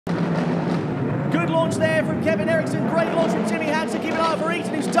launch there from Kevin Eriksson. Great launch from Timmy Hansen. Keep an eye out for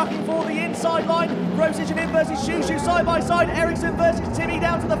Eaton, who's ducking for the inside line. Grosjean in versus Shushu side by side. Eriksson versus Timmy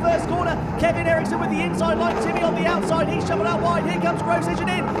down to the first corner. Kevin Eriksson with the inside line. Timmy on the outside. He's shuffled out wide. Here comes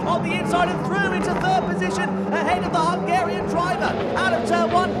Grosjean in on the inside and through into third position ahead of the Hungarian driver. Out of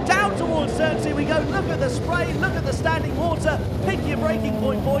turn one, down towards turn two we go. Look at the spray. Look at the standing water. Pick your braking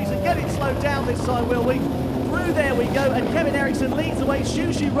point, boys, and get it slowed down this time, will we? Through there we go, and Kevin Eriksson leads the way.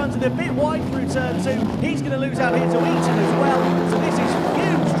 Shushu runs it a bit wide through turn two. He's going to lose out here to Eaton as well. So this is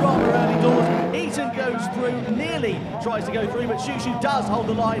huge drama early doors. Eaton goes through, nearly tries to go through, but Shushu does hold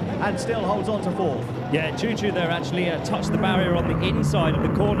the line and still holds on to fourth. Yeah, Choo-Choo there actually touched the barrier on the inside of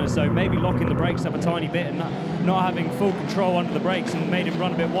the corner, so maybe locking the brakes up a tiny bit and not having full control under the brakes and made him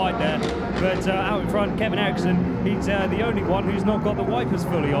run a bit wide there. But out in front, Kevin Eriksson, he's the only one who's not got the wipers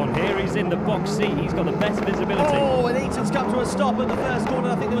fully on here. He's in the box seat. He's got the best visibility. Oh, and Eaton's come to a stop at the first corner.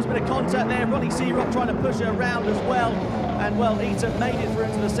 I think there was a bit of contact there. Ronnie Searock trying to push her around as well. And well, Eaton made it through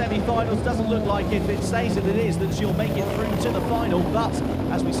to the semi-finals. Doesn't look like if it stays as it is that she'll make it through to the final. But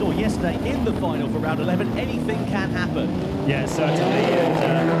as we saw yesterday in the final for round 11, anything can happen. Yeah, certainly.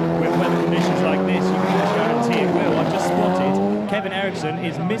 And with weather conditions like this, you can just guarantee it will. I've just spotted Kevin Eriksson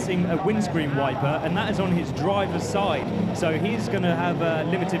is missing a windscreen wiper, and that is on his driver's side. So he's going to have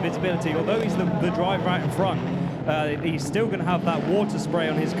limited visibility. Although he's the driver out in front, he's still going to have that water spray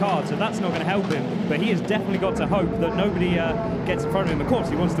on his car, so that's not going to help him. But he has definitely got to hope that nobody gets in front of him. Of course,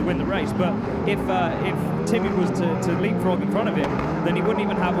 he wants to win the race, but if Timmy was to leapfrog in front of him, then he wouldn't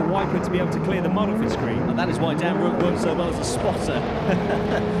even have a wiper to be able to clear the mud off his screen. And that is why Dan Rook works so well as a spotter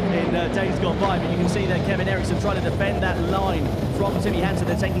in days gone by. But you can see there Kevin Eriksson trying to defend that line from Timmy Hansen.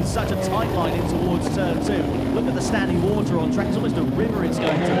 They're taking such a tight line in towards turn two. Look at the standing water on track. It's almost a river it's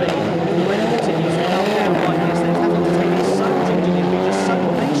going to be. The weather continues to come down like this. They're having to take it so gingerly, just so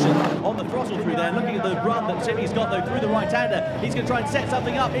patient on the throttle through there. Looking at the run that Timmy's got though through the right-hander. He's going to try and set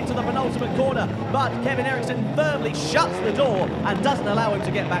something up into the penultimate corner. But Kevin Eriksson firmly shuts the door and doesn't allow him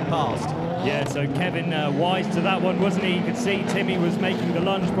to get back past. Yeah, so Kevin wise to that one, wasn't he? You could see Timmy was making the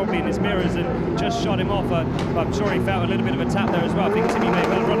lunge probably in his mirrors and just shot him off. I'm sure he felt a little bit of a tap there as well. I think Timmy may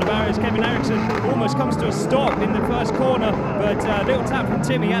well run the barriers. Kevin Eriksson almost comes to a stop in the first corner, but a little tap from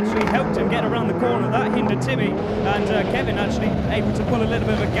Timmy actually helped him get around the corner. That hindered Timmy, and Kevin actually able to pull a little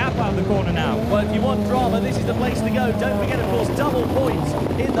bit of a gap out of the corner now. Well, if you want drama, this is the place to go. Don't forget, of course, double points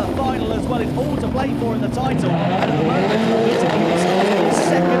in the final as well. It's all to play for in the title. And at the moment, he's in his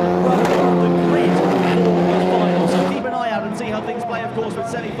second row on the grid for the final. So keep an eye out and see how things play, of course, with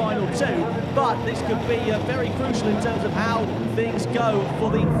semi-final 2. But this could be very crucial in terms of how things go for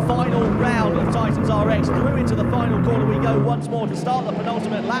the final round of TitansRX. Through into the final corner we go once more to start the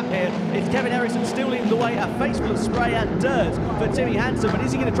penultimate lap here. It's Kevin Eriksson still leading the way, a face full of spray and dirt for Timmy Hansen. But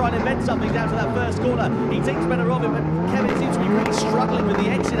is he going to try and invent something down to that first corner? He thinks better of it, but Kevin seems to be really struggling with the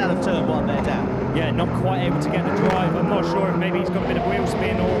exit out of turn one there, Dan. Yeah, not quite able to get the drive. I'm not sure if maybe he's got a bit of wheel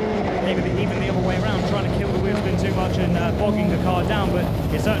spin or maybe even the other way around, trying to kill the wheel spin too much and bogging the car down. But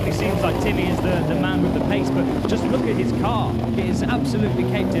it certainly seems like Timmy is the man with the pace. But just look at his car. It is absolutely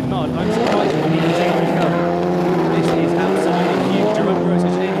caked in mud. I'm surprised when he can see where he's going. This is absolutely huge. Jerome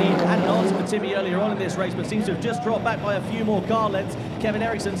Grosjean, he had an answer for Timmy earlier on in this race, but seems to have just dropped back by a few more car lengths. Kevin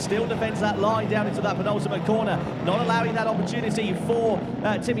Eriksson still defends that line down into that penultimate corner, not allowing that opportunity for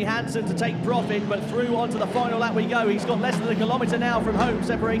Timmy Hansen to take profit, but through onto the final lap we go. He's got less than a kilometre now from home,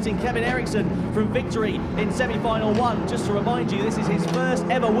 separating Kevin Eriksson from victory in semi-final 1. Just to remind you, this is his first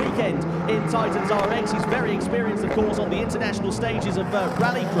ever weekend in TitansRX. He's very experienced, of course, on the international stages of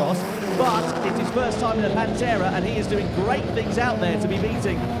Rallycross, but it's his first time in a Pantera, and he is doing great things out there to be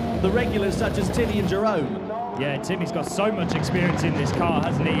beating the regulars such as Timmy and Jerome. Yeah, Timmy's got so much experience in this car,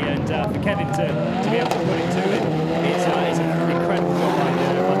 hasn't he? And for Kevin to be able to put it to him, it's an incredible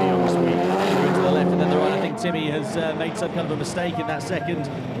job by the young Swede. Through to the left and then the right. I think Timmy has made some kind of a mistake in that second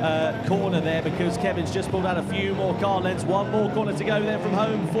corner there, because Kevin's just pulled out a few more car lengths. One more corner to go then from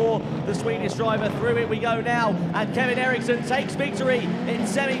home for the Swedish driver. Through it we go now, and Kevin Eriksson takes victory in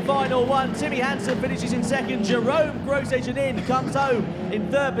semi-final 1. Timmy Hansen finishes in second. Jerome Grosjean comes home in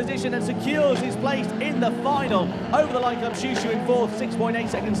third position and secures his place in the final. Over the line comes Shushu in fourth, 6.8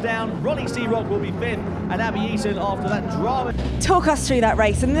 seconds down. Ronnie Searock will be fifth, and Abby Eaton after that drama. Talk us through that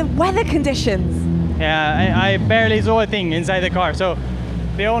race and the weather conditions. Yeah, I barely saw a thing inside the car, so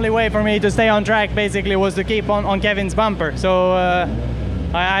the only way for me to stay on track basically was to keep on Kevin's bumper. So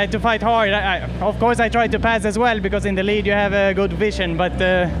I had to fight hard. Of course I tried to pass as well, because in the lead you have a good vision, but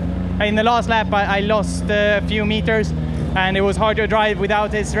in the last lap I lost a few meters, and it was hard to drive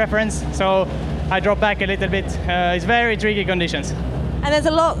without his reference, so I dropped back a little bit. It's very tricky conditions. And there's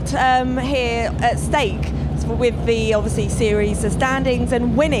a lot here at stake with the obviously series, the standings,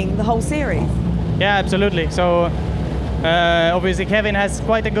 and winning the whole series. Yeah, absolutely. So obviously Kevin has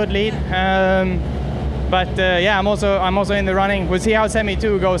quite a good lead, but yeah, I'm also in the running. We'll see how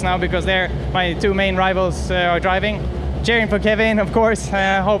SEMI2 goes now, because they're my two main rivals are driving. Cheering for Kevin, of course.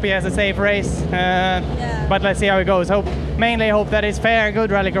 Hope he has a safe race. But let's see how it goes. Mainly hope that it's fair, good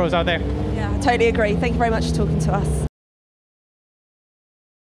rallycross out there. Yeah, I totally agree. Thank you very much for talking to us.